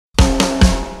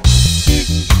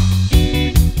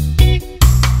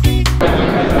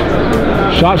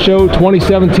SHOT Show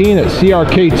 2017 at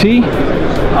CRKT.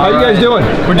 How you guys doing?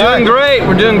 We're doing great.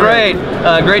 We're doing great.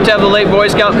 Great to have the late Boy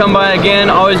Scout come by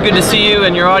again. Always good to see you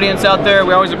and your audience out there.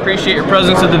 We always appreciate your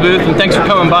presence at the booth, and thanks for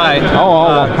coming by.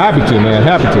 Happy to, man.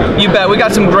 Happy to. You bet. We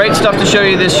got some great stuff to show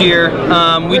you this year.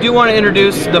 We do want to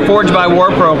introduce the Forge by War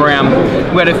program.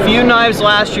 We had a few knives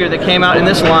last year that came out in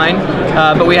this line,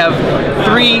 but we have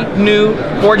 3 new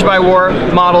Forge by War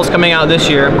models coming out this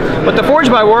year. What the Forge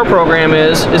by War program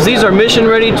is these are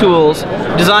mission-ready tools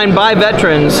designed by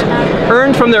veterans,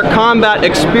 earned from their combat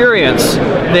experience.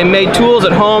 They made tools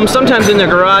at home, sometimes in their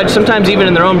garage, sometimes even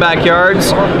in their own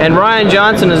backyards, and Ryan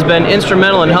Johnson has been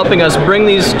instrumental in helping us bring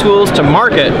these tools to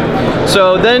market.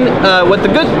 So then what the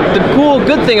cool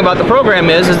good thing about the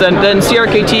program is that then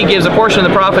CRKT gives a portion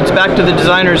of the profits back to the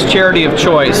designer's charity of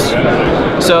choice.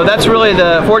 So that's really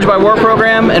the Forge by War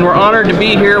program, and we're honored to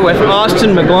be here with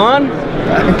Austin McGlone.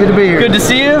 Good to be here. Good to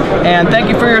see you, and thank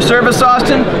you for your service,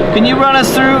 Austin. Can you run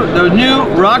us through the new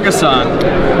Rakasan?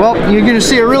 Well, you're going to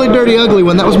see a really dirty, ugly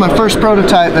one. That was my first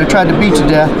prototype that I tried to beat to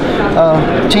death.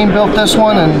 Team built this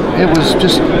one, and it was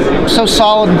just so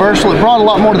solid and versatile. It brought a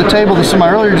lot more to the table than some of my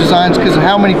earlier designs because of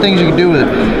how many things you could do with it.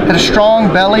 It had a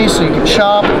strong belly, so you can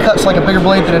chop. It cuts like a bigger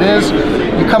blade than it is.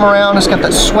 You come around, it's got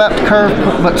that swept curve,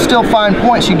 but still fine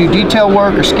points. You can do detail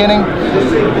work or skinning.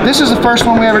 This is the first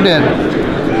one we ever did.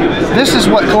 This is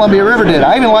what Columbia River did.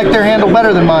 I even like their handle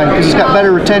better than mine because it's got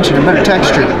better retention and better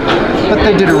texture. But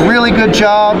they did a really good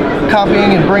job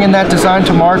copying and bringing that design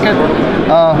to market.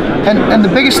 And the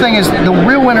biggest thing is the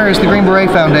real winner is the Green Beret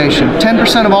Foundation.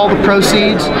 10% of all the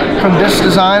proceeds from this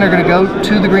design are going to go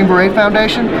to the Green Beret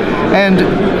Foundation. And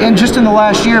just in the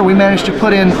last year, we managed to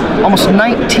put in almost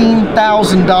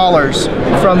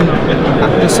 $19,000 from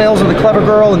the sales of the Clever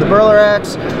Girl and the Burler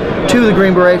Axe to the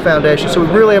Green Beret Foundation. So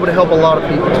we're really able to help a lot of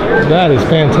people. That is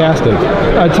fantastic.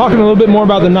 Talking a little bit more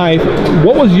about the knife,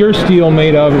 what was your steel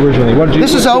made of originally? What did you?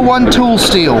 This is 01 tool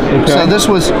steel. Okay. So this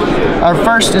was our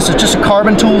first. This is just a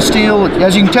carbon tool steel.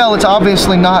 As you can tell, it's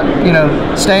obviously not, you know,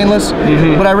 stainless.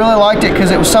 But I really liked it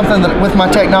because it was something that with my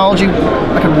technology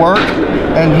I could work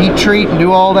and heat treat and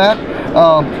do all that.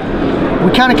 We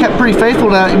kind of kept pretty faithful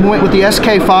to that and went with the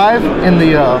SK5 in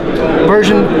the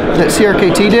version that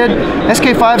CRKT did.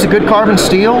 SK5 is a good carbon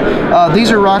steel. These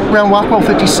are around Rockwell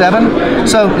 57,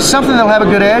 so it's something that'll have a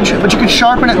good edge, but you can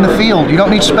sharpen it in the field. You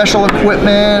don't need special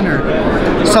equipment or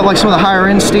stuff like some of the higher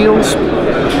end steels.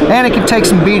 And it can take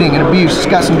some beating and abuse. It's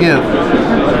got some give.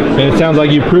 And it sounds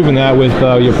like you've proven that with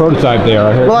your prototype there.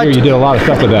 I heard you did a lot of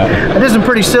stuff with that. I did some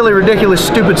pretty silly, ridiculous,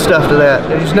 stupid stuff to that.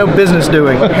 There's no business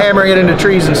doing, hammering it into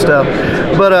trees and stuff.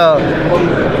 But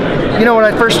you know, when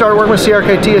I first started working with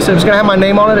CRKT, I said it's going to have my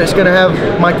name on it. It's going to have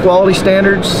my quality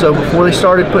standards. So before they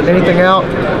started putting anything out,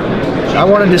 I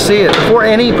wanted to see it. Before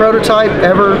any prototype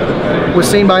ever was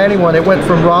seen by anyone, it went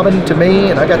from Robin to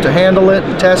me, and I got to handle it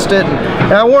and test it.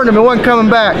 And I warned him it wasn't coming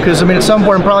back because, I mean, at some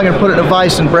point I'm probably going to put it in a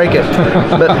vise and break it.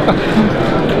 But,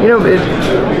 you know,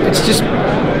 it's just,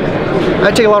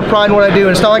 I take a lot of pride in what I do,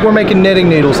 and it's not like we're making knitting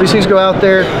needles. These things go out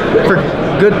there for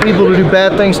good people to do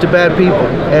bad things to bad people.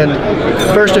 And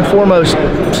first and foremost,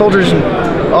 soldiers and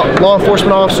law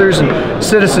enforcement officers and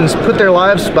citizens put their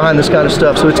lives behind this kind of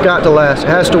stuff, so it's got to last. It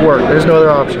has to work. There's no other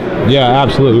option. Yeah,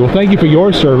 absolutely. Well, thank you for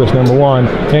your service, number one,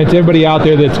 and to everybody out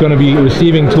there that's going to be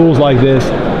receiving tools like this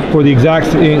for the exact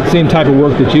same type of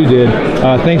work that you did.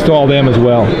 Thanks to all them as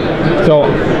well. So,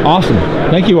 awesome.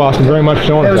 Thank you, Austin, very much for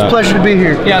showing us that. It was a pleasure to be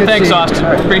here. Yeah, thanks, Austin.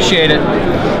 Appreciate it.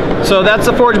 So that's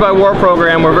the Forge by War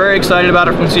program. We're very excited about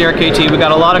it from CRKT. We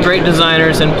got a lot of great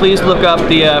designers, and please look up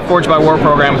the Forge by War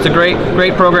program. It's a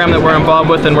great program that we're involved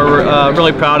with, and we're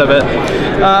really proud of it.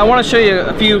 I want to show you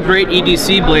a few great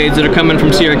EDC blades that are coming from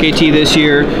CRKT this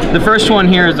year. The first one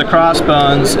here is the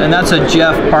Crossbones, and that's a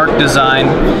Jeff Park design.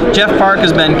 Jeff Park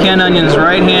has been Ken Onion's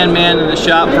right-hand man in the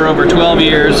shop for over 12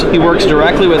 years. He works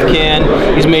directly with Ken.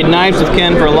 He's made knives with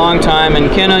Ken for a long time, and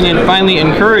Ken Onion finally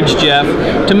encouraged Jeff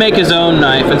to make his own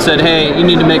knife and said, hey, you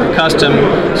need to make a custom.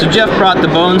 So Jeff brought the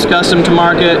Bones custom to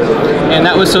market, and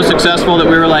that was so successful that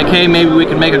we were like, hey, maybe we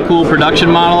could make a cool production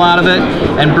model out of it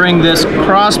and bring this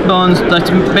Crossbones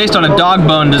that's based on a dog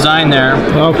bone design there.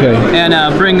 Okay. And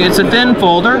it's a thin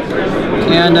folder,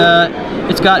 and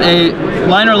it's got a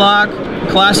liner lock,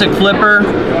 classic flipper,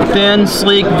 thin,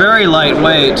 sleek, very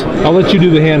lightweight. I'll let you do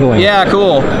the handling. Yeah,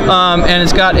 cool. And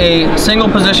it's got a single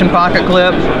position pocket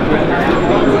clip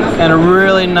and a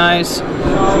really nice,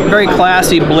 very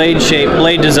classy blade shape,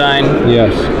 blade design.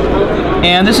 Yes.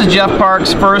 And this is Jeff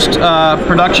Park's first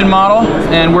production model,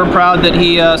 and we're proud that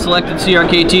he selected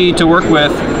CRKT to work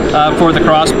with for the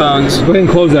Crossbones. Go ahead and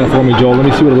close that for me, Joel. Let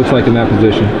me see what it looks like in that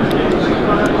position.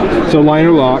 So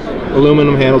liner lock.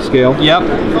 aluminum handle scale. Yep.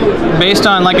 Based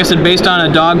on, like I said, based on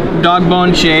a dog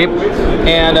bone shape.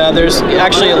 And there's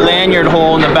actually a lanyard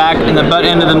hole in the back, in the butt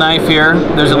end of the knife here.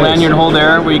 There's a lanyard hole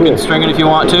there where you can string it if you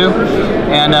want to.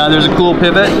 And there's a cool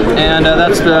pivot, and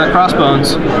that's the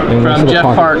crossbones from Jeff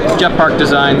Park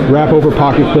Design. Wrap over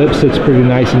pocket clip sits pretty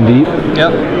nice and deep.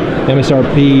 Yep.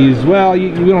 MSRPs, well,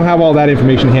 we don't have all that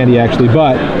information handy actually,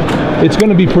 but it's going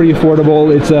to be pretty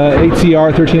affordable. It's a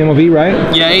 8CR 13MOV,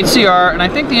 right? Yeah, 8CR, and I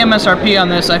think the MSRP on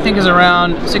this, I think, is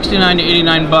around 69 to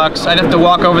 89 bucks. I'd have to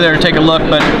walk over there to take a look,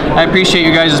 but I appreciate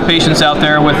you guys' patience out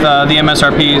there with the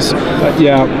MSRPs.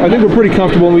 Yeah, I think we're pretty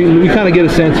comfortable. We kind of get a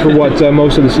sense for what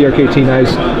most of the CRKT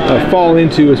knives fall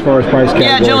into as far as price categories.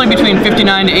 Yeah, generally between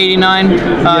 59 to 89.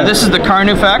 This is the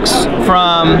Carnifex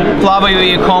from Flavio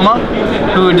Iacoma,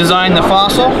 who designed the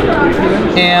Fossil.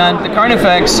 And the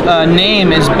Carnifex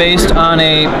name is based on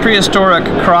a prehistoric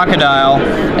crocodile.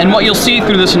 And what you'll see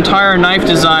through this entire knife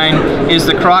design is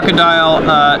the crocodile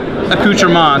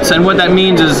accoutrements. And what that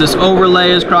means is this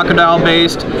overlay is crocodile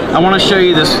based. I want to show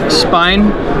you this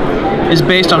spine is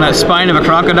based on that spine of a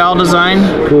crocodile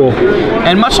design. Cool.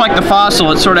 And much like the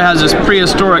Fossil, it sort of has this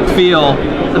prehistoric feel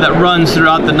that runs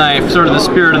throughout the knife, sort of the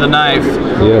spirit of the knife.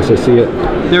 Yes, I see it.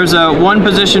 There's a one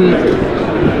position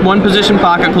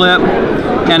pocket clip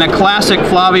and a classic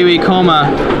Flavio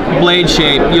Iacoma blade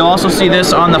shape. You'll also see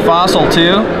this on the Fossil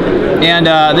too. And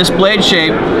this blade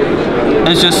shape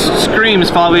just screams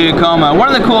Flavio Iacoma.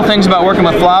 One of the cool things about working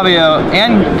with Flavio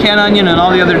and Ken Onion and all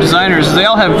the other designers is they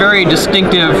all have very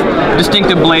distinctive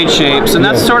blade shapes, and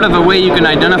that's sort of a way you can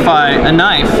identify a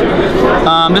knife.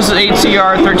 This is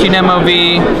 8CR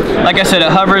 13MOV. Like I said,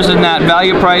 it hovers in that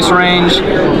value price range.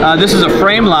 This is a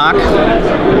frame lock.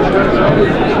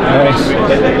 Nice.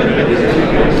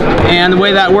 And the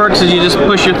way that works is you just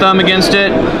push your thumb against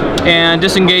it and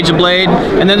disengage the blade.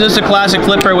 And then there's a classic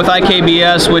flipper with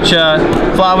IKBS, which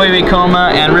Flavio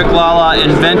Iacoma and Rick Lala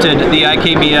invented the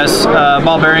IKBS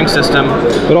ball bearing system.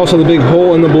 But also the big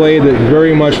hole in the blade that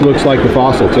very much looks like the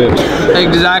Fossil too.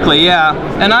 Exactly, yeah.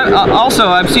 And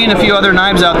I've seen a few other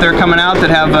knives out there coming out that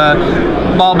have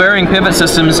ball bearing pivot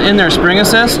systems in their spring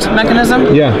assist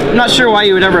mechanism. Yeah. I'm not sure why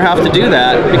you would ever have to do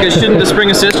that, because shouldn't the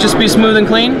spring assist just be smooth and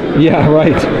clean? Yeah,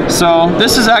 right. So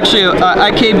this is actually a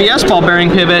IKBS ball bearing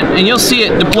pivot, and you'll see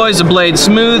it deploys the blade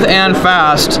smooth and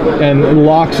fast. And it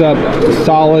locks up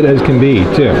solid as can be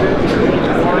too.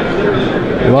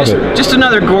 Love it. Just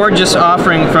another gorgeous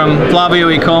offering from Flavio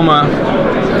Iacoma.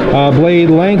 Blade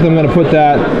length, I'm going to put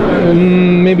that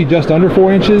maybe just under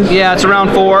 4 inches. Yeah, it's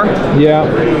around 4. Yeah,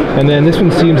 and then this one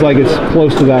seems like it's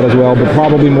close to that as well, but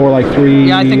probably more like 3.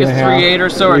 Yeah, I think it's 3.8 or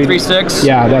so, or 3.6.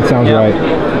 Yeah, that sounds right.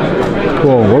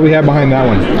 Cool. What do we have behind that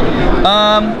one?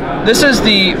 This is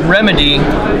the Remedy,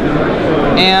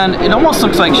 and it almost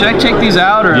looks like, should I take these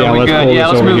out, or are we good? Yeah,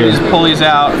 let's pull these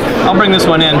out. I'll bring this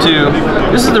one in too.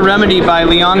 This is the Remedy by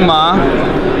Liang Ma,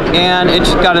 and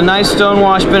it's got a nice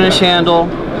stonewash finish handle,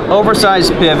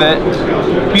 oversized pivot,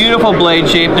 beautiful blade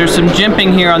shape. There's some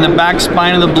jimping here on the back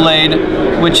spine of the blade,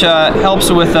 which helps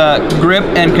with grip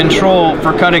and control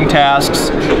for cutting tasks.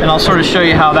 And I'll sort of show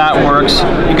you how that works.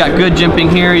 You've got good jimping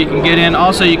here. You can get in.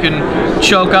 Also, you can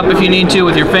choke up if you need to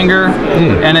with your finger,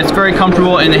 and it's very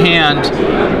comfortable in the hand.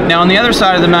 Now, on the other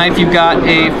side of the knife, you've got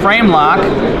a frame lock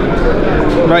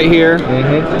right here.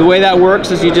 The way that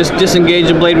works is you just disengage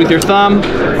the blade with your thumb.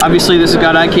 Obviously, this has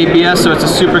got IKBS, so it's a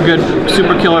super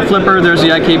killer flipper. There's the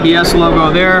IKBS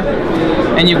logo there.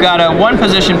 And you've got a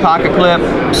one-position pocket clip,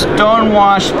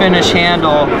 stonewash finish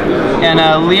handle, and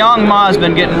Liang Ma has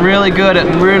been getting really good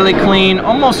at really clean,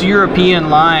 almost European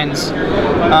lines.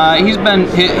 His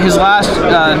last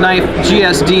knife,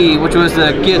 GSD, which was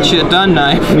the Get Shit Done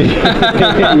knife,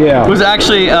 was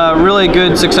actually a really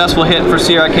good, successful hit for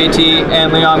CRKT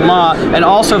and Liang Ma, and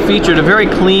also featured a very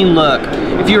clean look.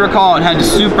 If you recall, it had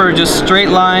just straight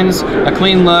lines, a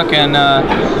clean look, and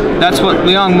that's what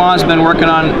Liang Ma has been working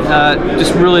on,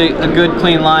 just really good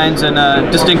clean lines and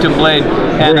distinctive blade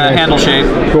and handle shape.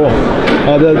 Cool.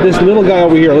 This little guy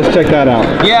over here, let's check that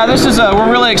out. Yeah, this is we're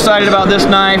really excited about this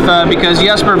knife because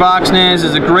Jesper Voxnes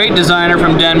is a great designer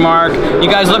from Denmark. You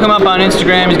guys look him up on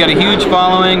Instagram. He's got a huge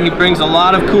following. He brings a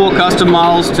lot of cool custom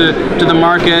models to the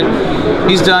market.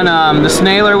 He's done the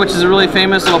Snailer, which is a really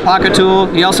famous little pocket tool.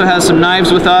 He also has some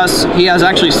knives with us. He has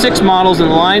actually 6 models in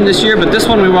the line this year, but this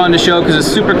one we wanted to show because it's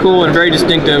super cool and very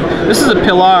distinctive. This is a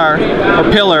pillar,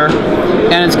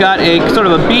 and it's got a sort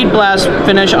of a bead blast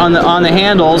finish on the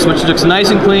handles, which looks nice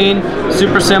and clean,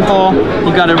 super simple.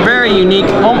 You've got a very unique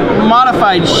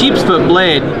modified sheep's foot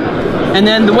blade. And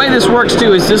then the way this works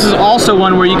too is this is also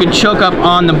one where you can choke up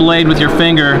on the blade with your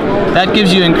finger. That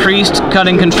gives you increased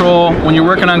cutting control when you're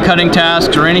working on cutting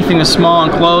tasks or anything that's small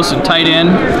and close and tight in.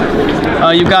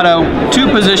 You've got a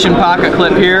 2-position pocket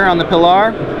clip here on the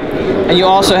pillar, and you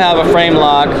also have a frame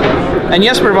lock. And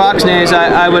Jesper Voxnaes,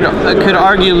 I could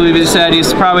arguably be said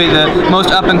he's probably the most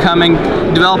up-and-coming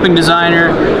developing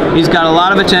designer. He's got a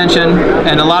lot of attention,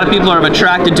 and a lot of people are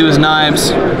attracted to his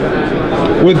knives.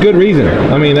 With good reason.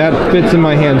 I mean, that fits in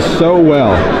my hand so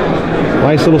well.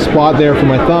 Nice little spot there for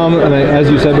my thumb, and as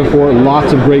you said before,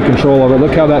 lots of great control over it.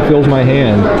 Look how that fills my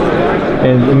hand.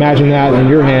 And imagine that in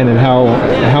your hand and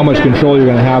how much control you're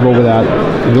going to have over that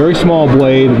very small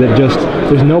blade that just,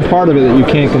 there's no part of it that you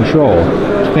can't control.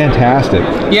 It's fantastic.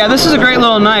 Yeah, this is a great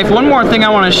little knife. One more thing I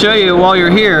want to show you while you're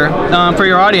here for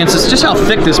your audience is just how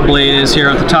thick this blade is here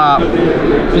at the top.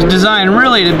 It's designed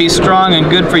really to be strong and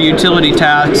good for utility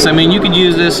tasks. I mean, you could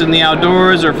use this in the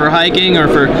outdoors or for hiking or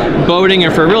for boating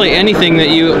or for really anything that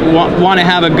you want to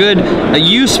have a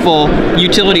useful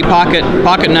utility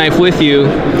pocket knife with you.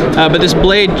 But this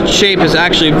blade shape is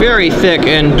actually very thick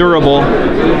and durable.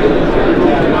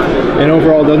 And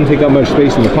overall, it doesn't take up much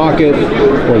space in the pocket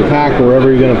or the pack or wherever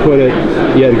you're going to put it,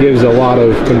 yet it gives a lot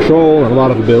of control and a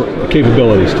lot of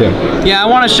capabilities too. Yeah, I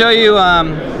want to show you,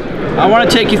 I want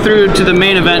to take you through to the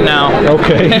main event now.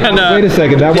 Okay. And, wait a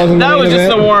second, that wasn't the main event? That was just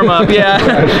the warm-up,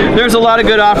 yeah. There's a lot of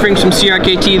good offerings from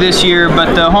CRKT this year,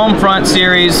 but the Homefront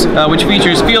series, which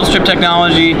features field strip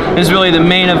technology, is really the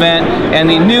main event and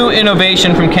the new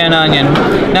innovation from Ken Onion.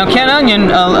 Now, Ken Onion,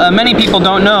 many people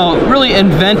don't know, really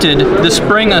invented the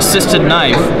spring-assisted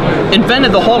knife.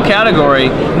 Invented the whole category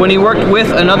when he worked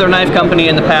with another knife company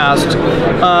in the past.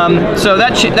 So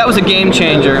that was a game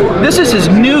changer. This is his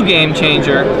new game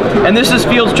changer, and this is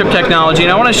field strip technology,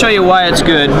 and I want to show you why it's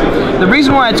good. The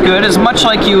reason why it's good is much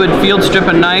like you would field strip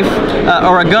a knife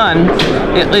or a gun.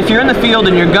 If you're in the field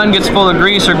and your gun gets full of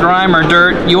grease or grime or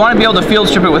dirt, you want to be able to field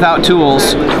strip it without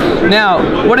tools.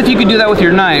 Now, what if you could do that with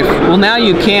your knife? Well, now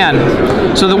you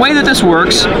can. So the way that this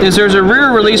works is there's a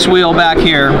rear release wheel back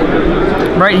here,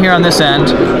 right here on this end.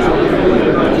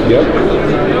 Yep.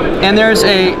 And there's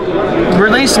a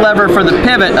release lever for the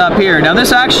pivot up here. Now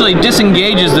this actually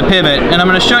disengages the pivot, and I'm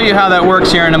going to show you how that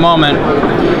works here in a moment.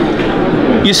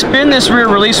 You spin this rear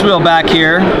release wheel back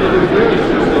here,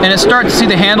 and it starts, see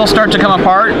the handle start to come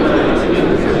apart?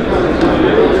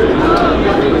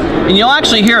 And you'll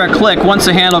actually hear a click once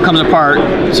the handle comes apart,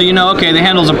 so you know, okay, the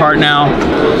handle's apart now.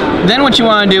 Then what you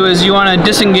want to do is you want to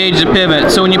disengage the pivot.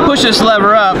 So when you push this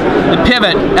lever up, the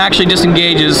pivot actually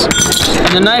disengages,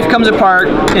 and the knife comes apart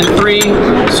in 3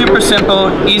 super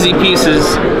simple, easy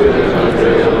pieces.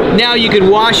 Now you could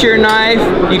wash your knife,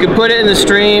 you could put it in the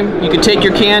stream, you could take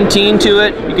your canteen to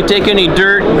it, you could take any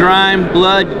dirt, grime,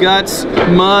 blood, guts,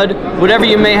 mud, whatever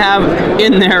you may have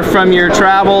in there from your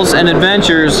travels and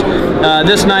adventures.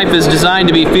 This knife is designed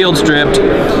to be field stripped.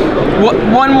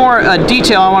 One more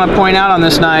detail I want to point out on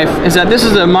this knife is that this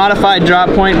is a modified drop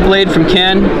point blade from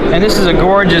Ken, and this is a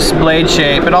gorgeous blade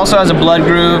shape. It also has a blood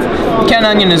groove. Ken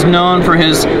Onion is known for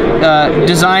his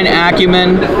design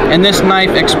acumen, and this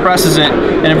knife expresses it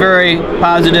in a very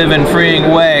positive and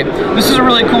freeing way. This is a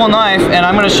really cool knife, and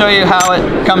I'm going to show you how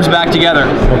it comes back together.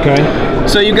 Okay.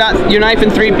 So you've got your knife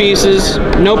in 3 pieces,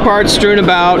 no parts strewn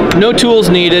about, no tools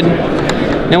needed.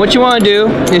 Now what you want to do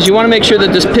is you want to make sure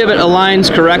that this pivot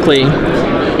aligns correctly.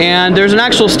 And there's an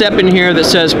actual step in here that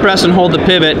says press and hold the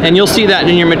pivot, and you'll see that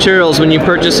in your materials when you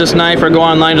purchase this knife or go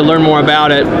online to learn more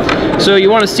about it. So you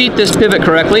want to seat this pivot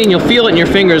correctly, and you'll feel it in your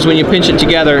fingers when you pinch it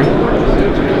together.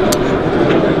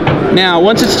 Now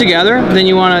once it's together, then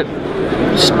you want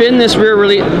to spin this rear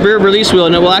release wheel,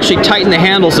 and it will actually tighten the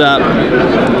handles up.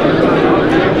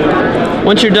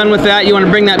 Once you're done with that, you want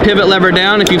to bring that pivot lever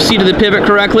down. If you've seated the pivot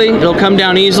correctly, it'll come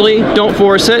down easily. Don't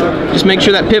force it. Just make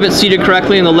sure that pivot's seated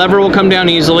correctly and the lever will come down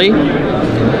easily.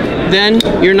 Then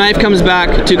your knife comes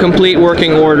back to complete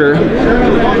working order.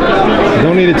 You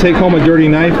don't need to take home a dirty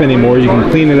knife anymore. You can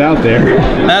clean it out there.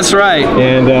 That's right.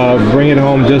 And bring it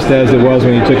home just as it was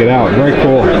when you took it out. Very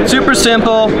cool. Super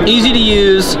simple, easy to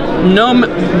use,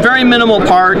 very minimal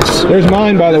parts. There's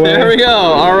mine, by the way. There we go.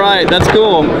 All right, that's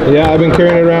cool. Yeah, I've been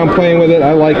carrying it around playing with it.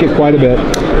 I like it quite a bit.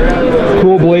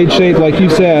 Cool blade shape, like you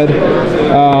said.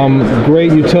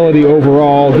 Great utility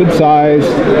overall, good size,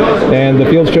 and the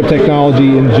field strip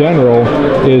technology in general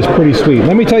is pretty sweet.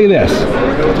 Let me tell you this,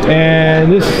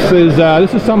 and this is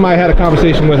something I had a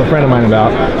conversation with a friend of mine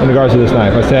about in regards to this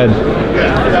knife. I said,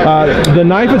 the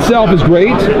knife itself is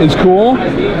great, is cool,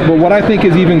 but what I think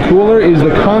is even cooler is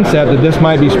the concept that this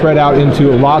might be spread out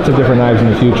into lots of different knives in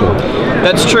the future.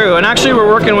 That's true, and actually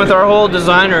we're working with our whole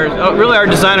designer, really our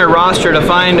designer roster, to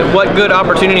find what good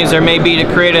opportunities there may be to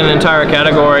create an entire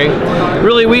category.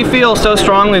 Really, we feel so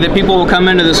strongly that people will come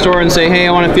into the store and say, hey,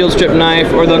 I want a field strip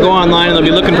knife, or they'll go online and they'll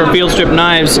be looking for field strip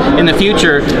knives in the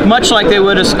future, much like they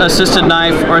would a assisted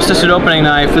knife or assisted opening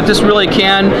knife, that this really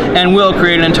can and will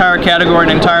create an entire category,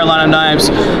 an entire line of knives.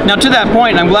 Now to that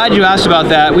point, and I'm glad you asked about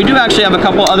that, we do actually have a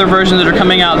couple other versions that are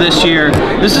coming out this year.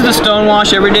 This is the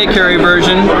Stonewash Everyday Carry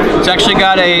version. It's actually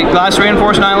got a glass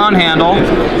reinforced nylon handle,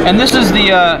 and this is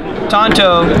the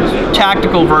Tonto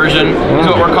tactical version is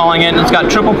what we're calling it. It's got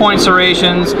triple point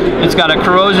serrations, it's got a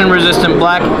corrosion resistant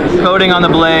black coating on the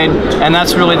blade, and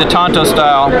that's really the Tonto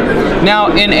style.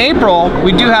 Now in April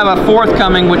we do have a fourth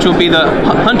coming, which will be the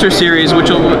Hunter series, which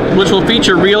will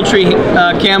feature Realtree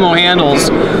camo handles,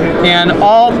 and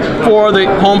all four of the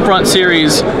Homefront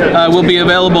series will be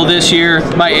available this year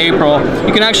by April.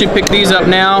 You can actually pick these up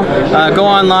now, go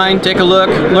online, take a look,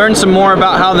 learn some more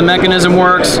about how the mechanism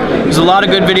works. There's a lot of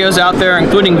good videos out there,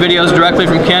 including videos directly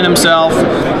from Ken himself,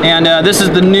 and this is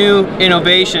the new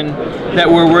innovation that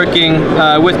we're working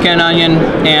with Ken Onion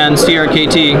and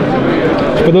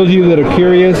CRKT. For those of you that are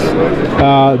curious,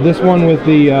 this one with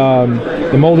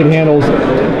the molded handles,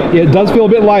 it does feel a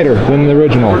bit lighter than the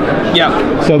original.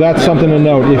 Yeah. So that's something to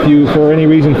note. If you, for any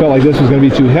reason, felt like this was going to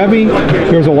be too heavy,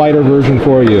 here's a lighter version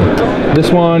for you.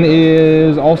 This one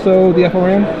is also the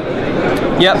FRN?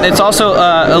 Yep, it's also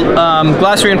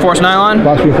glass reinforced nylon.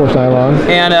 Glass reinforced nylon.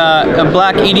 And a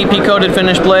black EDP coated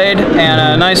finished blade, and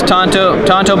a nice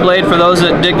Tonto blade for those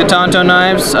that dig the Tonto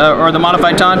knives, or the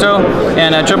modified Tonto,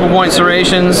 and triple point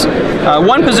serrations.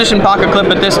 One position pocket clip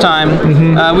at this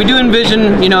time. We do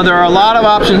envision, you know, there are a lot of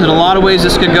options and a lot of ways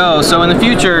this could go. So in the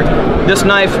future, this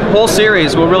knife whole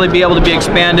series will really be able to be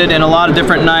expanded in a lot of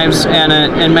different knives and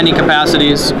in many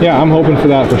capacities. Yeah, I'm hoping for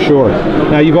that for sure.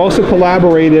 Now you've also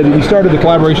collaborated, you started the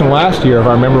collaboration last year, if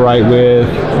I remember right, with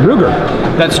Ruger.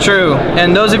 That's true.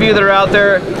 And those of you that are out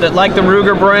there that like the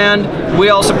Ruger brand, we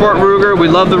all support Ruger. We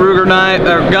love the Ruger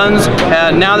guns.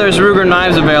 Now there's Ruger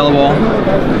knives available.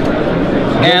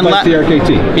 And like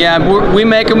CRKT. Yeah, we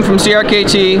make them from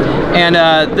CRKT, and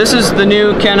this is the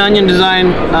new Ken Onion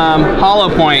design hollow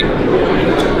point.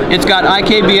 It's got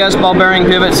IKBS ball bearing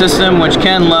pivot system, which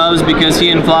Ken loves because he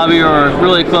and Flavio are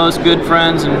really close, good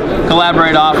friends, and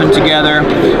collaborate often together.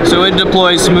 So it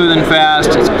deploys smooth and fast.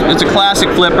 It's a classic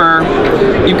flipper.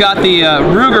 You've got the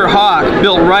Ruger Hawk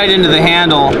built right into the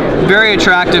handle. Very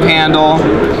attractive handle.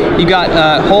 You got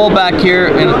a hole back here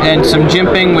and some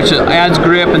jimping, which adds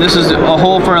grip, and this is a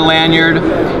hole for a lanyard.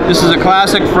 This is a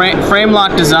classic frame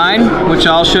lock design, which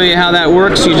I'll show you how that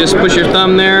works. You just push your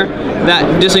thumb there,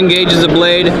 that disengages the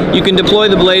blade. You can deploy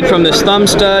the blade from this thumb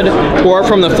stud or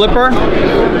from the flipper.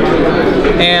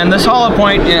 And this hollow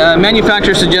point,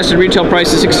 manufacturer suggested retail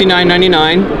price is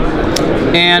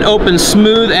 $69.99, and opens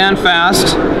smooth and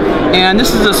fast. And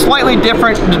this is a slightly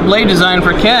different blade design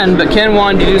for Ken, but Ken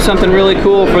wanted to do something really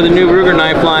cool for the new Ruger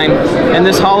knife line, and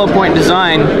this hollow point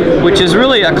design, which is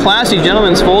really a classy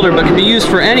gentleman's folder, but can be used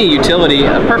for any utility,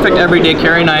 a perfect everyday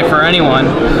carry knife for anyone.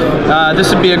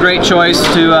 This would be a great choice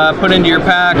to put into your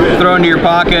pack, throw into your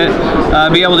pocket,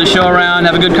 be able to show around,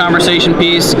 have a good conversation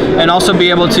piece, and also be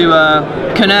able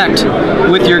to connect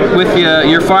with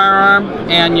your firearm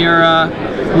and your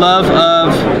love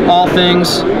of all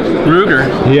things Ruger.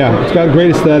 Yeah, it's got a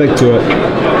great aesthetic to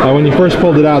it. When you first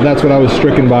pulled it out, that's what I was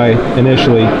stricken by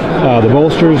initially. The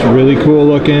bolster's really cool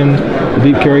looking, the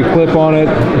deep carry clip on it,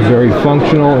 very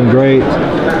functional and great.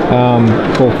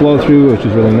 Full flow through, which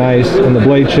is really nice, and the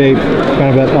blade shape, kind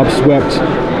of that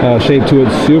upswept shape to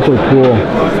it, super cool.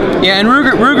 Yeah, and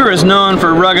Ruger is known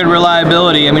for rugged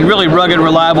reliability. I mean, really rugged,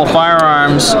 reliable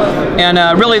firearms. And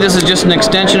really, this is just an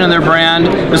extension of their brand.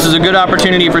 This is a good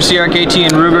opportunity for CRKT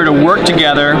and Ruger to work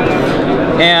together.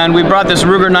 And we brought this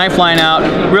Ruger knife line out.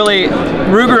 Really,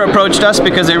 Ruger approached us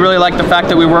because they really like the fact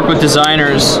that we work with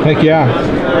designers. Heck yeah.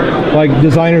 Like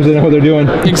designers that know what they're doing.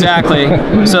 Exactly.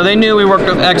 So they knew we worked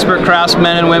with expert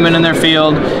craftsmen and women in their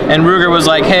field, and Ruger was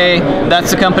like, hey, that's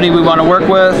the company we want to work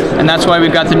with, and that's why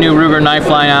we've got the new Ruger knife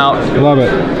line out. Love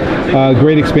it.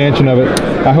 great expansion of it.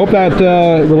 I hope that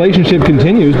relationship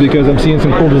continues because I'm seeing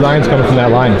some cool designs coming from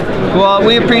that line. Well,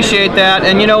 we appreciate that,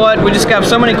 and you know what? We just got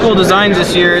so many cool designs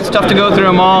this year. It's tough to go through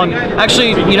them all. And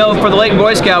actually, you know, for the Lake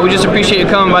Boy Scout, we just appreciate you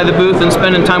coming by the booth and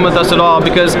spending time with us at all,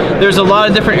 because there's a lot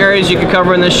of different areas you could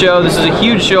cover in this show. This is a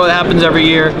huge show that happens every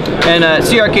year, and at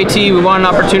CRKT, we want an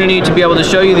opportunity to be able to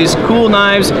show you these cool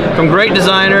knives from great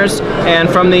designers and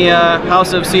from the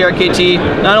house of CRKT.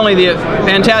 Not only the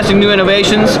fantastic new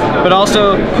innovations, but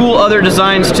also cool other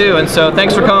designs too. And so,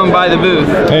 thanks for coming by the booth.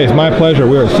 Hey, it's my pleasure.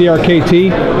 We're at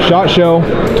CRKT SHOT Show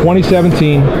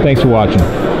 2017. Thanks for watching.